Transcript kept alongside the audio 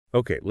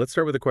Okay, let's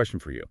start with a question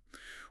for you.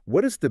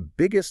 What is the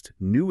biggest,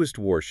 newest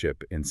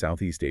warship in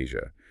Southeast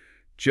Asia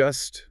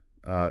just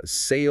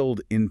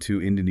sailed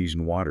into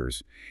Indonesian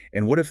waters?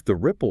 And what if the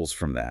ripples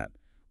from that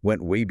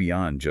went way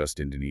beyond just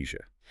Indonesia?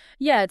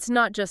 Yeah, it's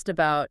not just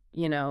about,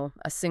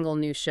 a single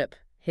new ship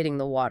hitting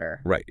the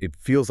water. Right. It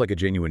feels like a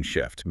genuine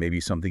shift, maybe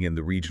something in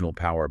the regional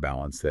power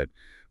balance that,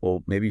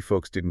 well, maybe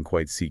folks didn't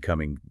quite see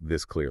coming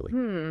this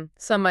clearly.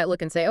 Some might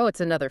look and say, oh, it's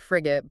another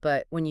frigate,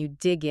 but when you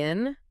dig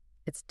in,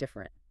 it's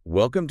different.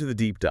 Welcome to the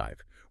deep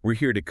dive. We're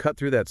here to cut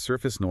through that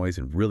surface noise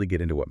and really get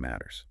into what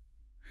matters.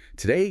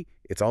 Today,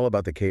 it's all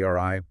about the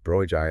KRI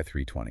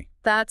Brawijaya-320.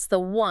 That's the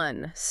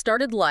one.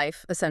 Started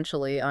life,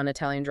 essentially, on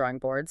Italian drawing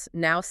boards,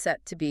 now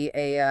set to be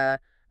a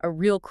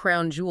real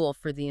crown jewel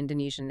for the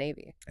Indonesian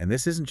Navy. And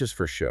this isn't just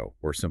for show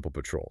or simple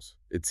patrols.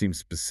 It seems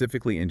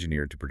specifically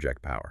engineered to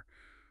project power.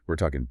 We're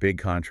talking big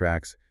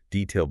contracts,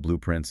 detailed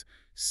blueprints,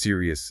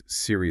 serious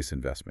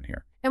investment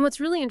here. And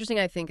what's really interesting,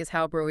 I think, is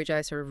how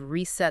Brawijaya sort of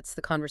resets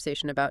the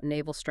conversation about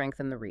naval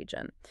strength in the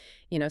region.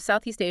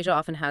 Southeast Asia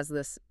often has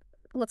this,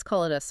 let's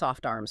call it a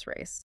soft arms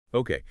race.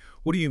 Okay,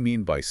 what do you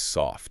mean by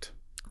soft?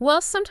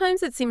 Well,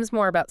 sometimes it seems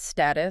more about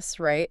status,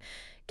 right?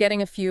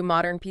 Getting a few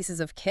modern pieces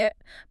of kit,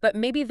 but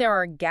maybe there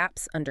are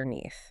gaps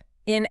underneath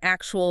in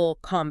actual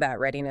combat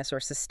readiness or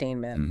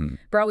sustainment.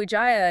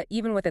 Brawijaya,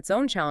 even with its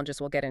own challenges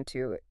we'll get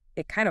into,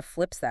 it kind of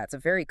flips that. It's a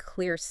very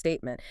clear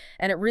statement,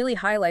 and it really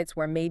highlights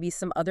where maybe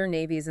some other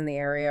navies in the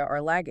area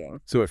are lagging.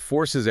 So it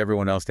forces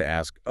everyone else to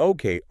ask,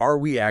 okay, are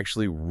we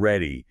actually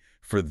ready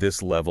for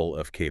this level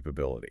of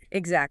capability?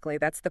 Exactly.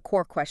 That's the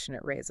core question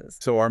it raises.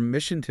 So our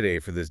mission today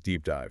for this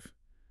deep dive,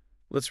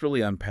 let's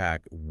really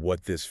unpack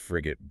what this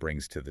frigate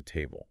brings to the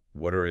table.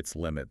 What are its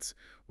limits?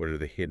 What are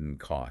the hidden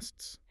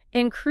costs?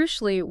 And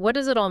crucially, what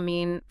does it all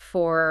mean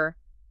for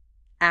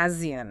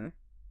ASEAN?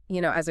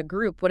 As a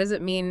group, what does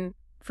it mean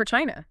for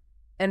China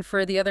and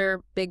for the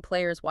other big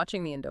players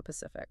watching the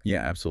Indo-Pacific? Yeah,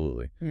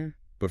 absolutely. Yeah.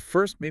 But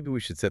first, maybe we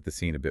should set the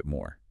scene a bit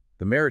more.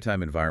 The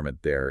maritime environment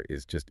there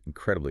is just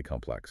incredibly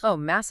complex. Oh,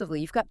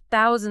 massively. You've got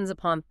thousands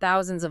upon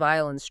thousands of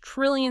islands,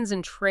 trillions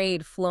in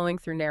trade flowing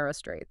through narrow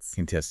straits.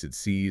 Contested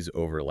seas,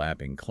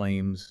 overlapping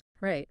claims.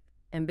 Right.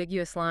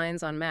 Ambiguous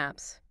lines on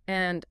maps.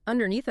 And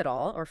underneath it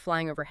all, or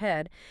flying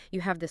overhead,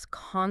 you have this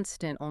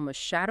constant, almost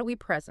shadowy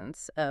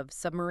presence of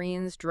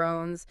submarines,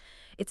 drones.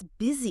 It's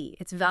busy.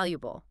 It's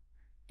valuable.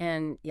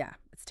 And yeah,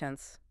 it's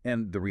tense.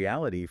 And the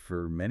reality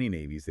for many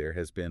navies there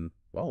has been,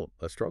 well,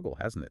 a struggle,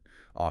 hasn't it?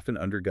 Often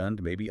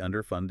undergunned, maybe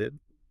underfunded,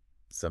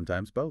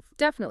 sometimes both.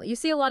 Definitely. You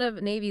see a lot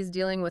of navies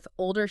dealing with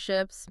older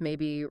ships,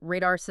 maybe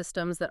radar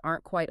systems that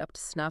aren't quite up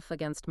to snuff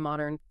against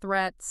modern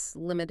threats,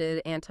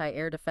 limited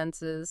anti-air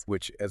defenses.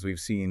 Which, as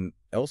we've seen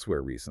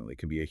elsewhere recently,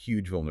 can be a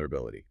huge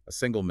vulnerability. A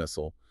single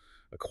missile,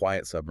 a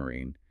quiet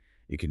submarine.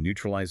 You can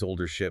neutralize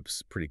older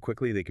ships pretty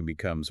quickly. They can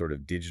become sort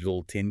of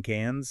digital tin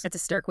cans. It's a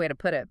stark way to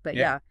put it, but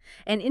Yeah. yeah.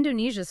 And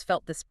Indonesia's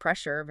felt this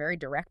pressure very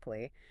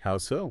directly. How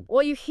so?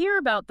 Well, you hear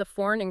about the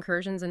foreign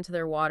incursions into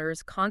their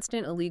waters,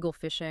 constant illegal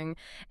fishing,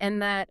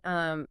 and that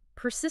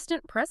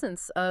persistent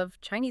presence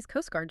of Chinese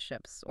Coast Guard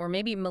ships or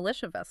maybe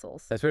militia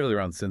vessels. Especially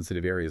around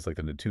sensitive areas like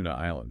the Natuna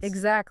Islands.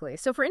 Exactly.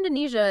 So for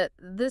Indonesia,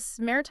 this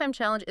maritime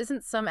challenge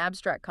isn't some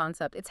abstract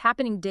concept. It's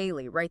happening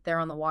daily right there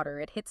on the water.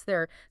 It hits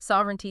their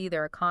sovereignty,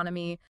 their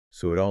economy.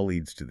 So it all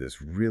leads to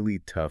this really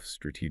tough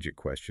strategic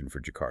question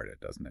for Jakarta,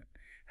 doesn't it?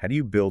 How do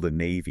you build a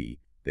navy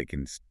that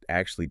can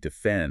actually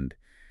defend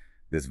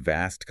this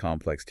vast,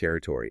 complex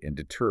territory and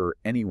deter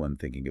anyone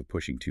thinking of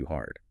pushing too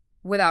hard?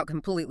 Without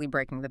completely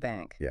breaking the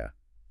bank. Yeah,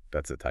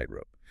 that's a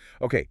tightrope.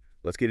 Okay,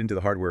 let's get into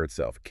the hardware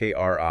itself.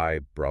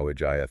 KRI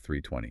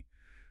Brawijaya-320.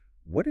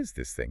 What is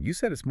this thing? You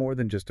said it's more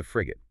than just a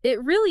frigate.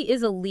 It really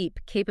is a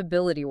leap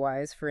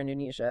capability-wise for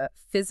Indonesia.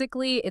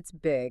 Physically, it's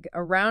big,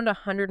 around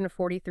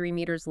 143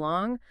 meters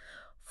long,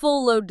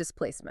 full load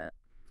displacement.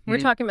 We're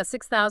talking about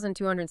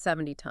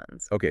 6,270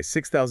 tons. Okay,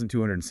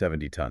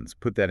 6,270 tons.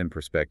 Put that in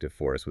perspective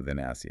for us within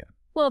ASEAN.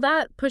 Well,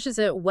 that pushes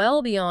it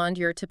well beyond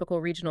your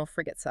typical regional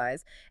frigate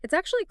size. It's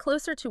actually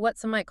closer to what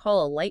some might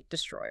call a light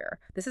destroyer.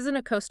 This isn't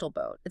a coastal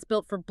boat. It's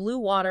built for blue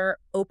water,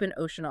 open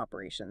ocean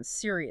operations.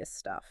 Serious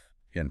stuff.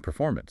 And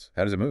performance,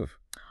 how does it move?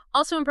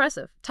 Also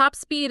impressive. Top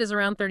speed is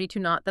around 32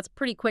 knots. That's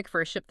pretty quick for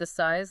a ship this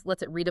size.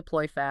 Lets it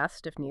redeploy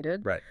fast if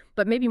needed. Right.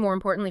 But maybe more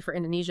importantly for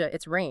Indonesia,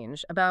 its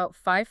range. About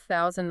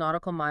 5,000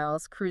 nautical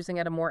miles, cruising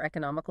at a more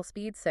economical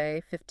speed,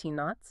 say 15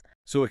 knots.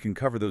 So it can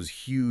cover those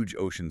huge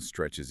ocean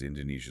stretches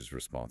Indonesia's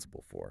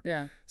responsible for.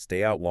 Yeah.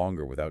 Stay out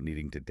longer without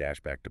needing to dash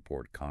back to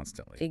port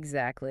constantly.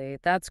 Exactly.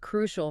 That's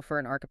crucial for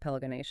an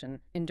archipelago nation.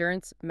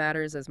 Endurance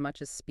matters as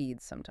much as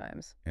speed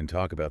sometimes. And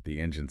talk about the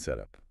engine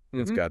setup.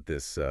 It's got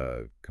this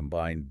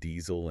combined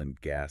diesel and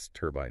gas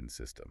turbine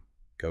system,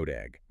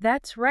 CODAG.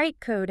 That's right,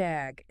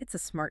 CODAG. It's a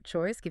smart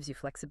choice, gives you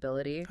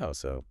flexibility. How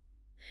so?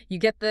 You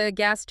get the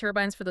gas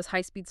turbines for those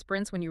high-speed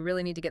sprints when you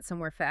really need to get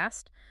somewhere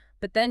fast.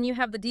 But then you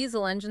have the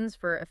diesel engines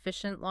for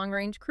efficient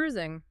long-range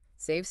cruising.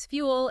 Saves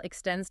fuel,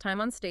 extends time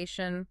on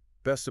station.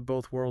 Best of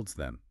both worlds,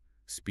 then.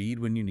 Speed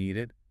when you need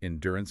it,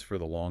 endurance for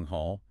the long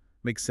haul.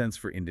 Makes sense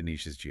for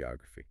Indonesia's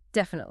geography.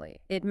 Definitely.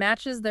 It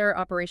matches their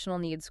operational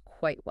needs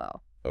quite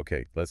well.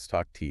 Okay, let's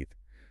talk teeth.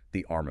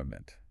 The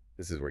armament.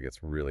 This is where it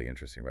gets really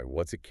interesting, right?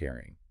 What's it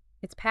carrying?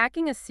 It's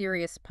packing a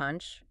serious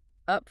punch.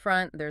 Up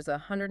front, there's a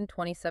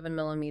 127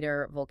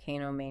 millimeter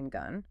Volcano main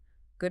gun.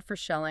 Good for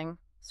shelling,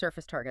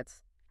 surface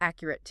targets.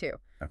 Accurate, too.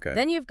 Okay.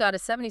 Then you've got a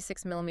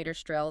 76 millimeter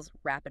Strel's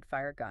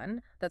rapid-fire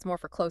gun. That's more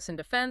for close-in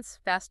defense,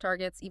 fast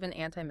targets, even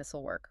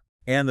anti-missile work.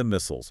 And the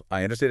missiles.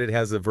 I understand it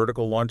has a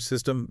vertical launch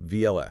system,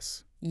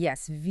 VLS.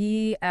 Yes,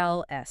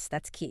 VLS,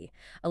 that's key.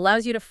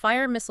 Allows you to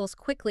fire missiles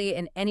quickly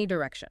in any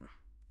direction.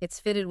 It's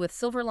fitted with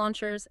silver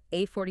launchers,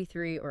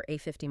 A-43 or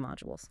A-50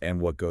 modules. And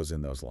what goes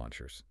in those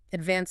launchers?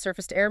 Advanced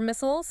surface-to-air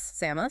missiles,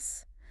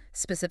 SAMUS,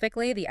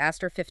 specifically the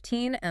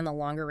Aster-15 and the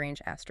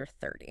longer-range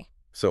Aster-30.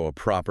 So a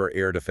proper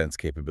air defense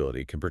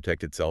capability can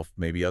protect itself,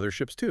 maybe other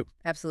ships too.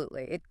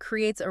 Absolutely. It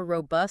creates a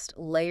robust,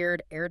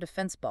 layered air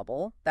defense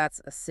bubble.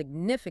 That's a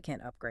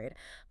significant upgrade.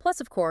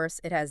 Plus, of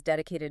course, it has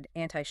dedicated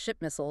anti-ship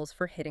missiles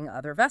for hitting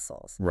other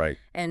vessels. Right.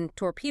 And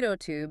torpedo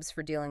tubes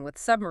for dealing with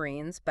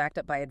submarines, backed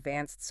up by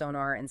advanced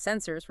sonar and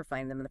sensors for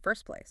finding them in the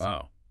first place.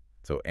 Wow.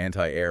 So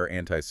anti-air,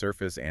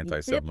 anti-surface,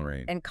 anti-submarine.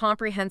 Yep. And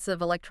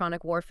comprehensive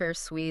electronic warfare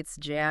suites,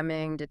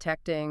 jamming,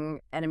 detecting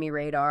enemy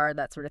radar,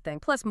 that sort of thing.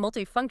 Plus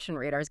multifunction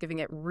radars, giving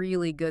it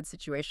really good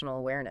situational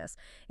awareness.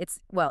 It's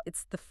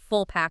the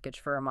full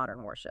package for a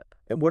modern warship.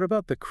 And what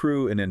about the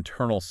crew and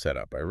internal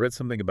setup? I read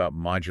something about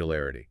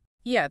modularity.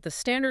 Yeah, the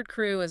standard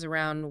crew is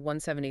around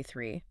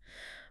 173,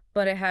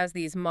 but it has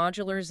these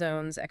modular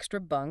zones,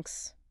 extra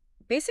bunks,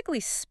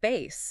 basically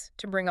space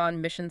to bring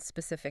on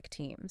mission-specific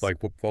teams.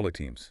 Like what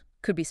quality teams?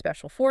 Could be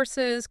special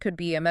forces, could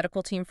be a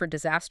medical team for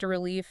disaster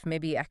relief,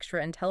 maybe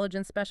extra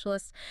intelligence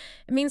specialists.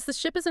 It means the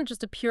ship isn't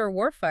just a pure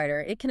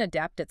warfighter, it can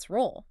adapt its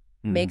role.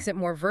 Makes it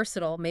more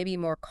versatile, maybe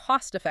more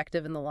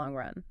cost-effective in the long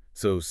run.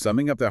 So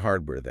summing up the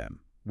hardware then,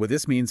 what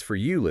this means for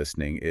you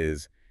listening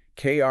is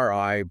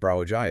KRI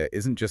Brawijaya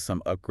isn't just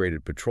some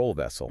upgraded patrol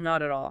vessel.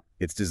 Not at all.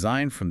 It's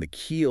designed from the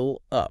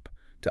keel up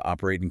to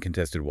operate in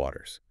contested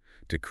waters,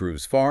 to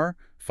cruise far,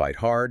 fight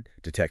hard,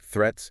 detect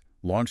threats,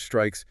 launch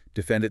strikes,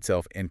 defend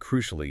itself, and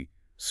crucially,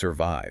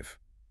 survive.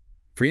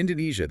 For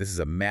Indonesia, this is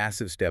a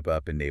massive step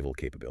up in naval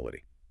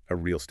capability. A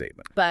real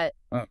statement. But,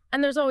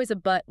 and there's always a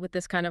but with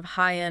this kind of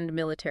high-end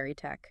military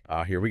tech.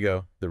 Here we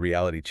go, the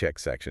reality check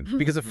section.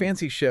 Because a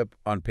fancy ship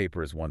on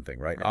paper is one thing,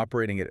 right?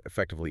 Operating it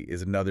effectively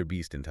is another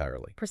beast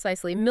entirely.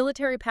 Precisely.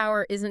 Military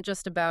power isn't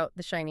just about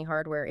the shiny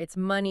hardware. It's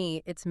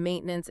money, it's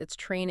maintenance, it's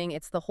training,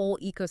 it's the whole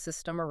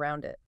ecosystem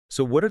around it.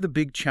 So what are the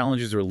big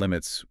challenges or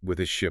limits with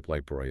a ship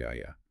like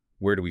Brawijaya?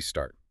 Where do we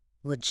start?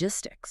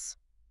 Logistics.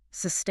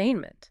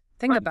 Sustainment.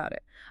 Think about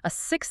it. A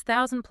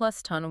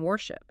 6,000-plus ton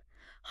warship.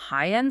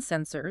 High-end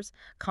sensors,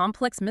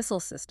 complex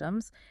missile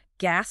systems,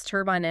 gas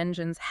turbine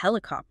engines,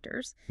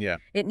 helicopters. Yeah.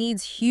 It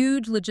needs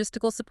huge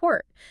logistical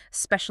support,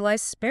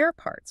 specialized spare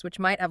parts, which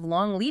might have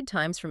long lead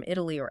times from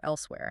Italy or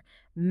elsewhere,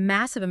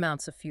 massive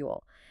amounts of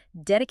fuel,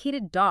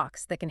 dedicated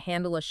docks that can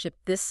handle a ship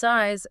this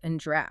size and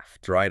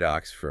draft. Dry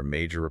docks for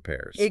major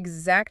repairs.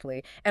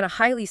 Exactly. And a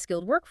highly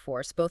skilled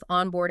workforce, both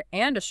on board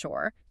and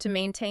ashore, to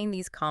maintain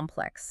these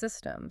complex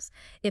systems.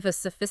 If a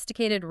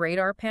sophisticated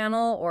radar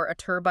panel or a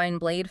turbine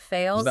blade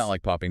fails... It's not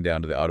like popping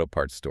down to the auto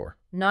parts store.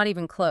 Not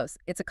even close.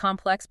 It's a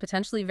complex,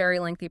 potentially very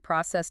lengthy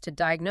process to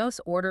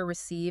diagnose, order,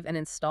 receive, and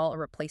install a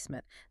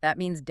replacement. That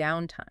means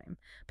downtime,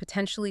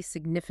 potentially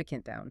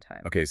significant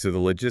downtime. Okay, so the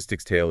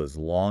logistics tail is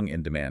long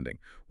and demanding.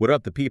 What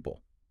about the people?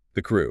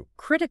 The crew?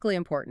 Critically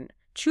important.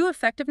 True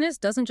effectiveness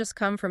doesn't just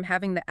come from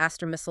having the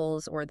Aster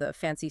missiles or the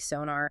fancy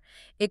sonar.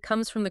 It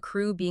comes from the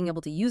crew being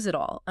able to use it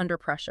all under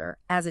pressure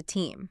as a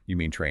team. You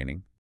mean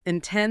training?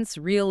 Intense,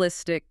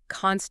 realistic,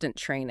 constant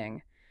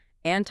training.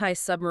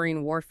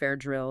 Anti-submarine warfare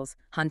drills,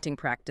 hunting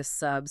practice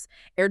subs,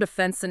 air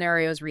defense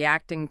scenarios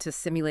reacting to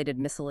simulated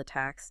missile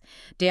attacks,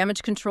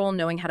 damage control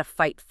knowing how to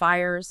fight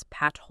fires,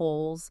 patch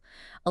holes,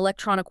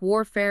 electronic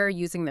warfare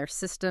using their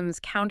systems,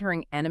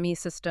 countering enemy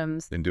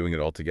systems. And doing it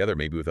all together,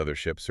 maybe with other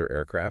ships or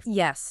aircraft?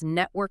 Yes,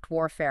 networked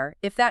warfare.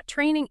 If that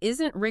training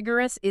isn't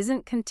rigorous,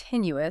 isn't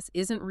continuous,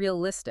 isn't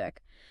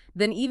realistic,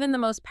 then even the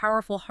most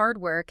powerful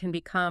hardware can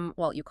become,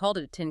 well, you called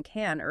it a tin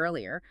can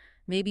earlier,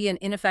 maybe an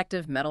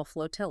ineffective metal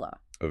flotilla.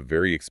 A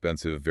very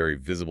expensive, very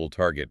visible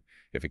target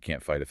if it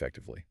can't fight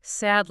effectively.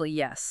 Sadly,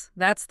 yes.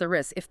 That's the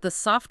risk. If the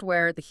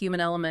software, the human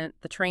element,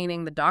 the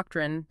training, the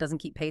doctrine doesn't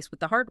keep pace with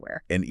the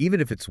hardware. And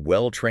even if it's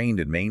well-trained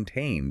and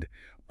maintained,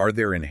 are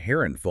there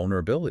inherent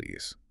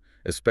vulnerabilities,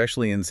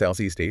 especially in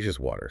Southeast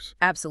Asia's waters?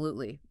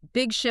 Absolutely.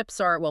 Big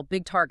ships are, well,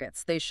 big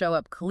targets. They show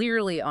up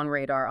clearly on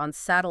radar, on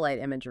satellite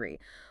imagery.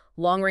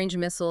 Long-range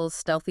missiles,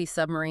 stealthy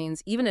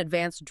submarines, even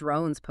advanced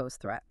drones pose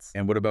threats.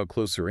 And what about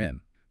closer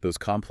in, those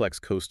complex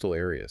coastal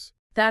areas?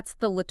 That's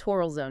the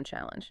littoral zone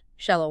challenge.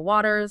 Shallow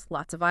waters,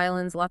 lots of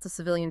islands, lots of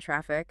civilian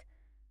traffic.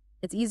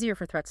 It's easier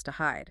for threats to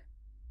hide.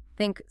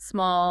 Think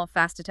small,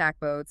 fast attack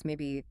boats,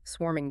 maybe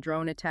swarming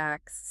drone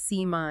attacks,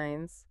 sea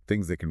mines.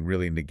 Things that can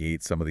really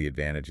negate some of the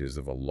advantages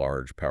of a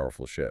large,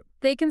 powerful ship.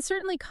 They can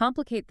certainly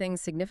complicate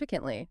things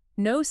significantly.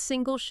 No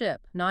single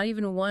ship, not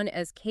even one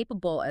as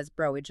capable as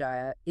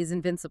Brawijaya, is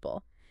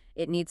invincible.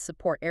 It needs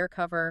support air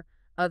cover,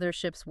 other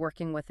ships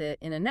working with it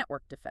in a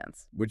network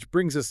defense. Which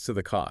brings us to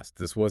the cost.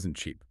 This wasn't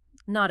cheap.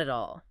 Not at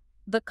all.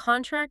 The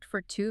contract for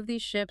 2 of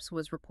these ships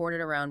was reported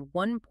around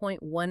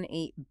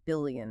 $1.18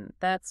 billion.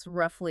 That's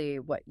roughly,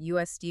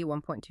 USD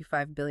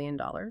 $1.25 billion.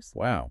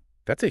 Wow.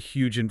 That's a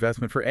huge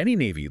investment for any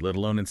Navy, let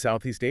alone in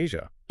Southeast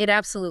Asia. It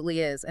absolutely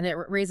is, and it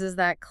raises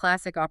that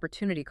classic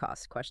opportunity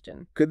cost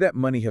question. Could that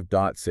money have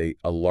bought, say,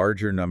 a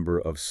larger number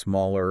of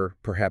smaller,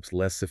 perhaps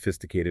less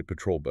sophisticated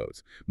patrol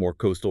boats, more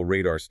coastal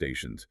radar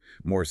stations,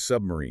 more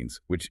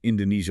submarines, which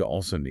Indonesia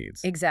also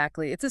needs?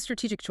 Exactly. It's a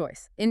strategic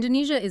choice.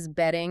 Indonesia is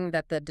betting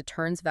that the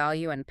deterrence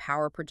value and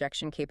power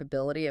projection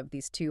capability of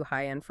these 2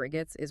 high-end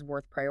frigates is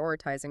worth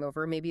prioritizing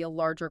over maybe a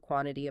larger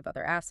quantity of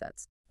other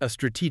assets. A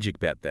strategic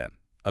bet, then.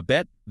 A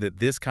bet that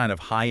this kind of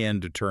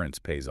high-end deterrence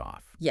pays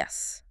off.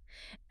 Yes.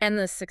 And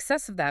the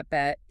success of that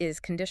bet is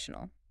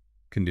conditional.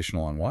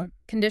 Conditional on what?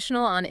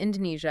 Conditional on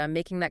Indonesia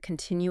making that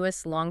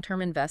continuous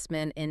long-term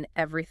investment in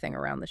everything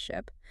around the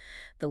ship.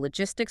 The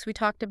logistics we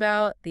talked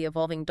about, the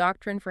evolving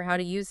doctrine for how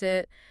to use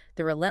it,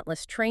 the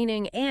relentless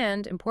training,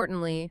 and,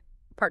 importantly,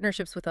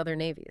 partnerships with other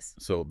navies.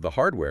 So the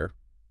hardware,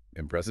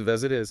 impressive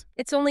as it is,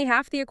 It's only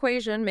half the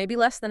equation, maybe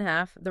less than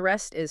half. The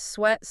rest is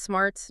sweat,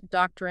 smarts,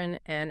 doctrine,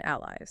 and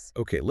allies.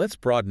 okay, let's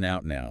broaden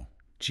out now.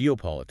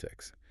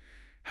 Geopolitics.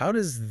 How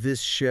does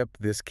this ship,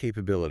 this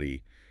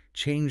capability,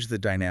 change the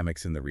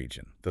dynamics in the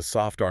region? The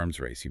soft arms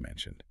race you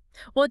mentioned.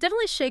 Well, it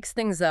definitely shakes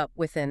things up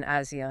within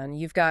ASEAN.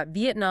 You've got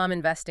Vietnam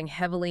investing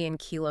heavily in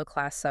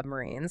Kilo-class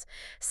submarines.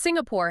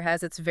 Singapore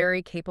has its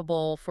very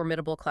capable,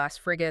 formidable-class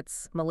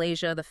frigates.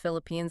 Malaysia, the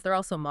Philippines, they're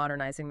also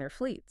modernizing their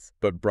fleets.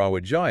 But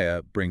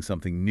Brawijaya brings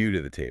something new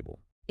to the table.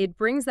 It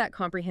brings that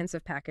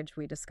comprehensive package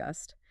we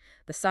discussed.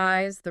 The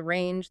size, the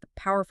range, the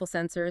powerful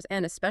sensors,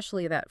 and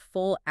especially that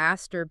full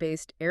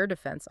Aster-based air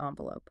defense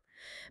envelope.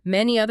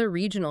 Many other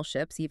regional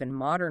ships, even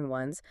modern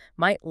ones,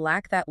 might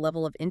lack that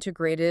level of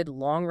integrated,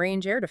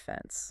 long-range air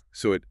defense.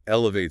 So it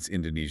elevates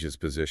Indonesia's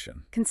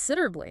position.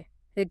 Considerably.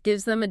 It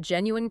gives them a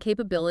genuine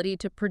capability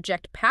to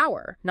project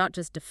power, not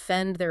just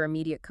defend their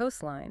immediate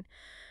coastline.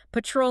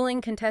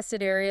 Patrolling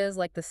contested areas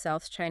like the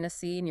South China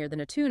Sea near the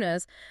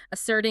Natunas,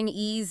 asserting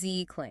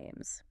EZ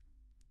claims.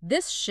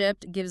 This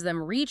ship gives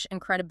them reach and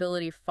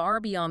credibility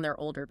far beyond their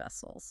older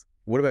vessels.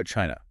 What about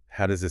China?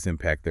 How does this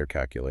impact their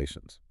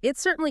calculations? It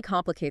certainly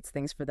complicates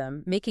things for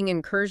them, making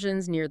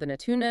incursions near the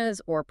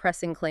Natunas or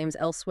pressing claims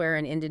elsewhere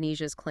in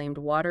Indonesia's claimed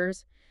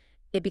waters.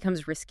 It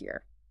becomes riskier.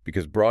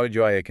 Because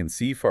Brawijaya can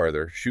see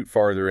farther, shoot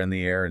farther in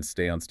the air, and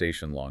stay on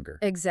station longer.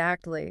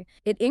 Exactly.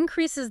 It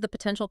increases the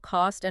potential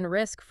cost and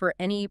risk for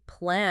any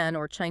plan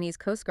or Chinese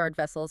Coast Guard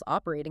vessels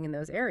operating in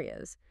those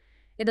areas.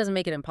 It doesn't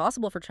make it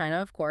impossible for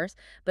China, of course,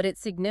 but it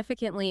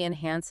significantly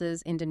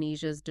enhances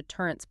Indonesia's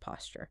deterrence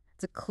posture.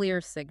 It's a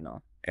clear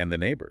signal. And the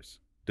neighbors.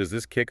 Does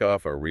this kick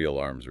off a real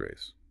arms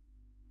race?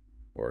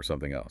 Or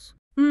something else?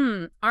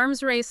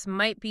 Arms race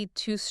might be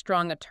too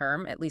strong a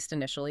term, at least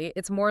initially.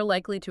 It's more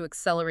likely to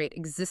accelerate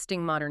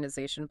existing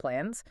modernization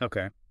plans.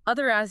 Okay.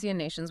 Other ASEAN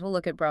nations will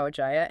look at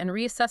Brawijaya and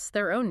reassess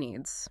their own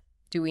needs.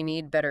 Do we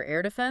need better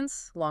air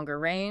defense, longer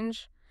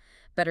range,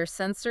 better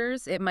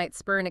sensors? It might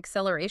spur an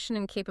acceleration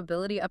in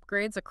capability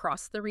upgrades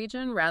across the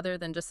region rather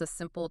than just a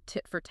simple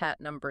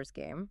tit-for-tat numbers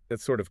game.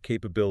 That's sort of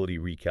capability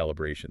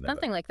recalibration.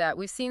 Nothing like that.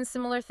 We've seen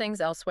similar things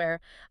elsewhere.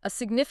 A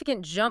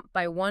significant jump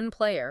by one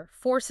player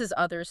forces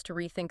others to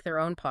rethink their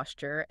own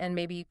posture and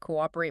maybe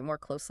cooperate more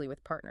closely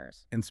with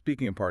partners. And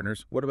speaking of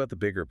partners, what about the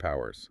bigger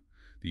powers?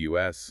 The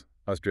U.S.,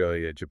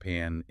 Australia,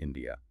 Japan,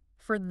 India.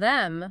 For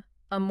them,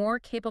 a more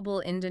capable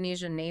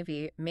Indonesian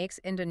Navy makes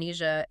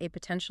Indonesia a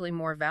potentially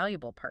more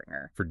valuable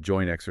partner. For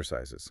joint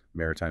exercises,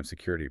 maritime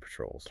security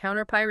patrols.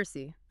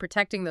 Counter-piracy,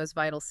 protecting those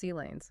vital sea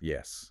lanes.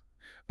 Yes.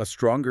 A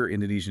stronger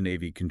Indonesian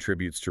Navy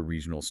contributes to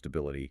regional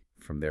stability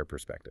from their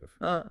perspective.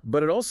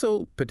 But it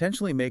also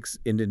potentially makes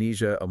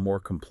Indonesia a more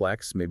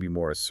complex, maybe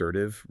more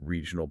assertive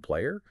regional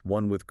player,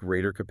 one with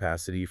greater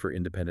capacity for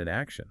independent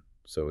action.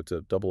 So it's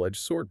a double-edged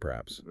sword,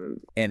 perhaps.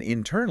 And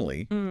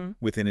internally,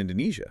 within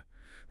Indonesia,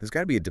 there's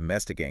got to be a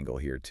domestic angle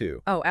here,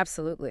 too. Oh,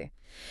 absolutely.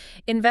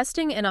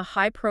 Investing in a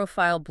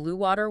high-profile blue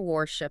water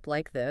warship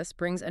like this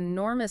brings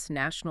enormous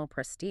national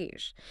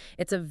prestige.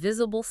 It's a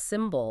visible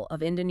symbol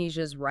of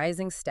Indonesia's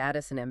rising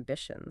status and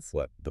ambitions.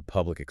 What? The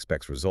public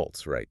expects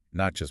results, right?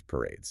 Not just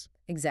parades.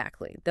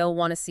 Exactly. They'll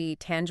want to see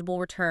tangible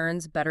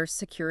returns, better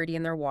security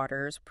in their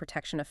waters,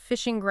 protection of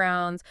fishing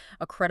grounds,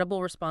 a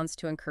credible response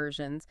to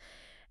incursions.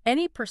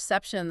 Any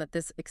perception that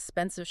this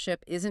expensive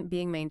ship isn't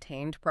being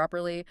maintained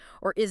properly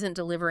or isn't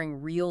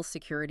delivering real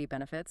security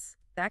benefits,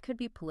 that could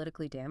be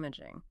politically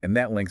damaging. And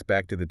that links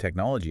back to the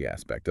technology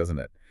aspect, doesn't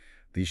it?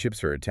 These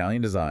ships are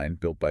Italian design,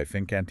 built by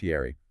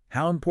Fincantieri.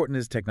 How important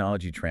is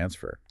technology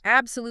transfer?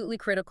 Absolutely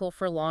critical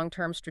for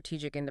long-term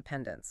strategic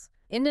independence.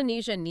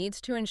 Indonesia needs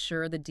to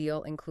ensure the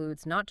deal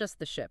includes not just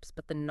the ships,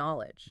 but the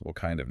knowledge. What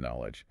kind of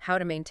knowledge? How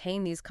to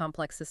maintain these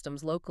complex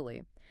systems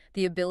locally.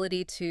 The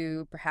ability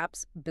to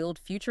perhaps build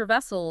future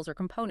vessels or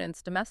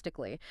components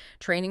domestically,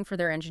 training for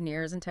their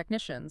engineers and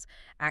technicians,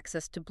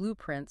 access to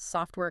blueprints,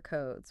 software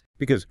codes.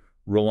 Because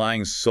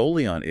relying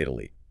solely on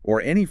Italy, or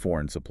any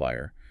foreign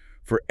supplier,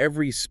 for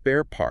every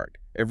spare part,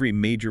 every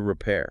major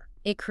repair.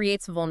 It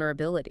creates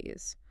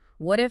vulnerabilities.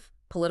 What if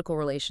political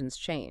relations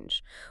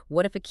change?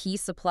 What if a key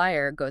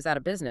supplier goes out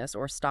of business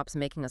or stops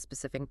making a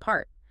specific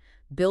part?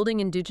 Building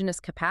indigenous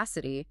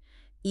capacity,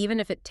 even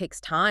if it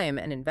takes time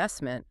and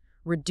investment,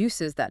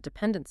 reduces that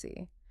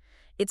dependency.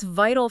 It's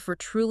vital for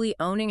truly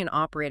owning and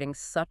operating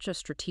such a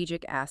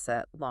strategic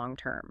asset long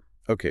term.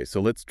 Okay,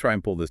 so let's try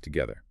and pull this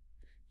together.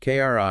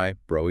 KRI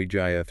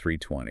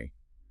Brawijaya-320.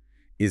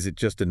 Is it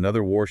just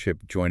another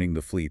warship joining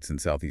the fleets in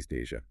Southeast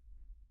Asia?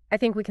 I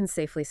think we can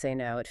safely say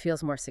no. It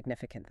feels more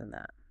significant than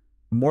that.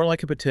 More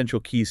like a potential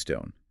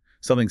keystone,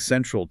 something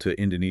central to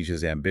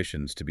Indonesia's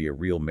ambitions to be a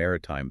real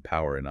maritime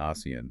power in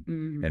ASEAN,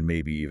 and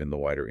maybe even the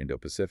wider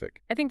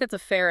Indo-Pacific. I think that's a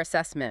fair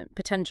assessment,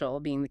 potential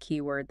being the key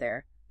word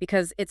there,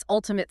 because it's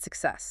ultimate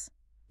success.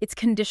 It's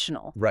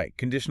conditional. Right,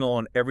 conditional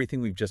on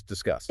everything we've just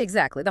discussed.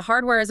 Exactly. The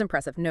hardware is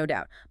impressive, no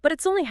doubt. But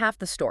it's only half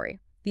the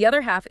story. The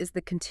other half is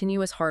the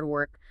continuous hard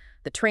work,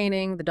 the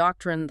training, the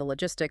doctrine, the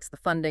logistics, the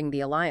funding, the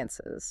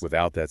alliances.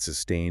 Without that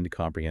sustained,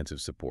 comprehensive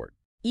support.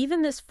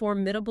 Even this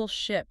formidable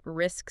ship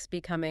risks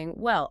becoming,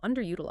 well,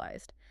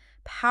 underutilized,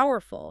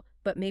 powerful,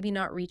 but maybe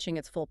not reaching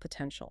its full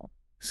potential.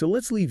 So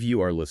let's leave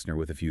you, our listener,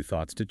 with a few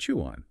thoughts to chew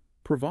on.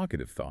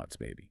 Provocative thoughts,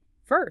 maybe.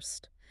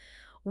 First,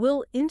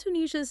 will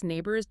Indonesia's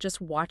neighbors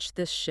just watch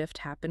this shift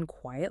happen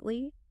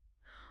quietly?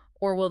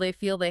 Or will they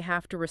feel they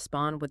have to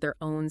respond with their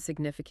own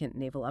significant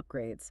naval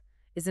upgrades?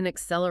 Is an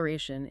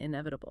acceleration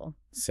inevitable?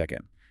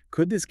 Second,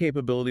 could this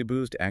capability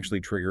boost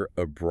actually trigger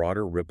a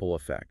broader ripple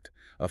effect,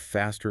 a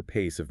faster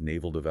pace of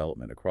naval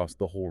development across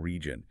the whole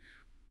region,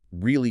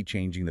 really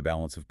changing the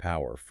balance of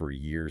power for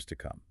years to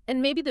come?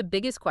 And maybe the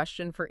biggest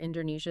question for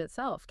Indonesia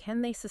itself,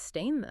 can they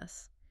sustain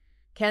this?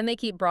 Can they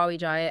keep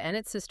Brawijaya and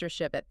its sister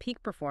ship at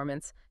peak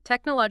performance,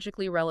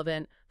 technologically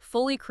relevant,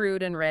 fully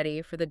crewed and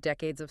ready for the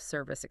decades of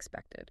service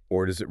expected?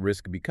 Or does it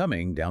risk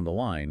becoming, down the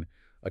line,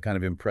 a kind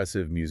of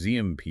impressive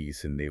museum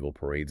piece in naval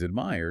parades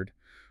admired,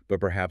 but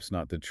perhaps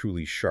not the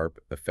truly sharp,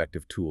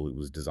 effective tool it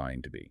was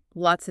designed to be?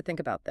 Lots to think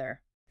about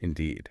there.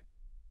 Indeed.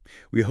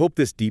 We hope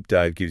this deep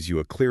dive gives you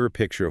a clearer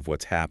picture of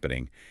what's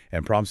happening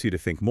and prompts you to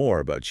think more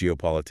about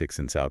geopolitics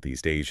in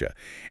Southeast Asia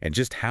and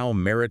just how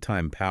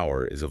maritime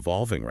power is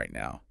evolving right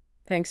now.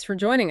 Thanks for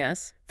joining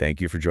us. Thank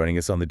you for joining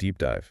us on the Deep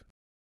Dive.